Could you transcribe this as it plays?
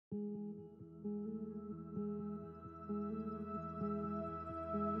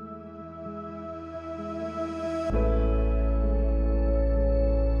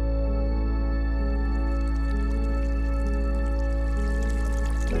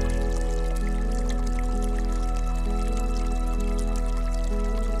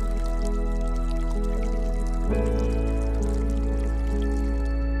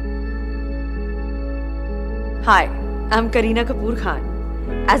Hi, I'm Kareena Kapoor Khan.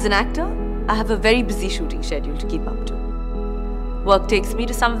 As an actor, I have a very busy shooting schedule to keep up to. Work takes me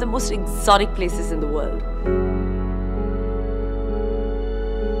to some of the most exotic places in the world.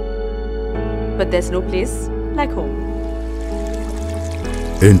 But there's no place like home.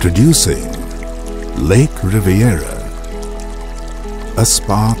 Introducing Lake Riviera, a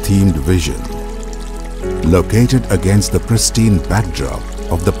spa-themed vision located against the pristine backdrop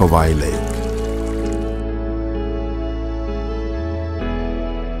of the Powai Lake.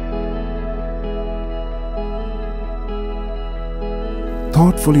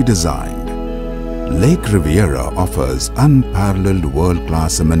 Thoughtfully designed, Lake Riviera offers unparalleled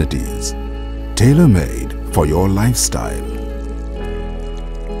world-class amenities, tailor-made for your lifestyle.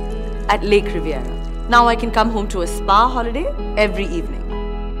 At Lake Riviera, now I can come home to a spa holiday every evening.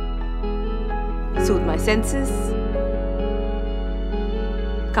 Soothe my senses,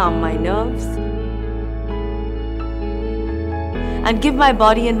 calm my nerves, and give my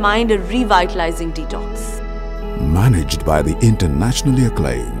body and mind a revitalizing detox. Managed by the internationally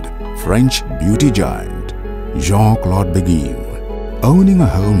acclaimed French beauty giant Jean-Claude Beguin, owning a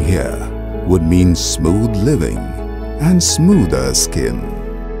home here would mean smooth living and smoother skin,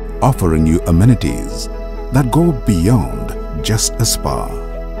 offering you amenities that go beyond just a spa.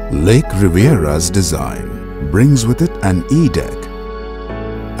 Lake Riviera's design brings with it an E-deck,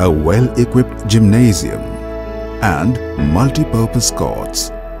 a well-equipped gymnasium, and multi-purpose courts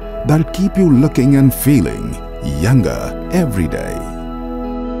that'll keep you looking and feeling younger every day.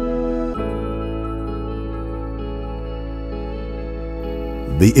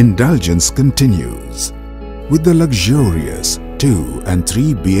 The indulgence continues with the luxurious 2 and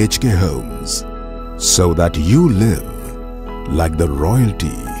 3 BHK homes, so that you live like the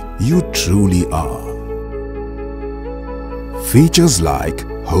royalty you truly are. Features like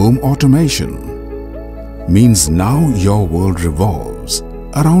home automation means now your world revolves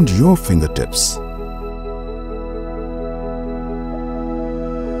around your fingertips.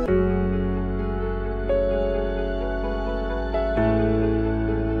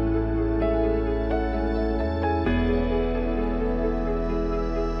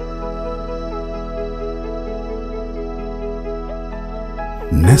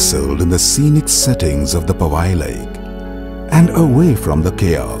 Nestled in the scenic settings of the Powai Lake and away from the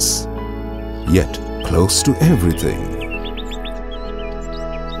chaos, yet close to everything.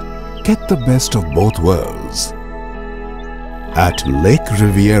 Get the best of both worlds at Lake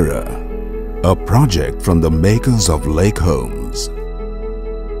Riviera, a project from the makers of Lake Homes.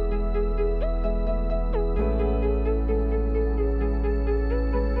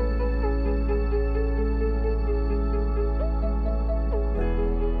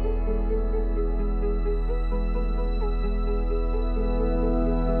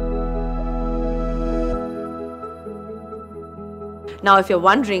 Now, if you're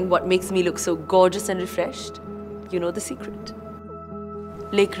wondering what makes me look so gorgeous and refreshed, you know the secret.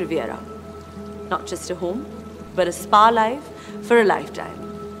 Lake Riviera. Not just a home, but a spa life for a lifetime.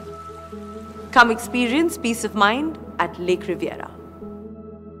 Come experience peace of mind at Lake Riviera.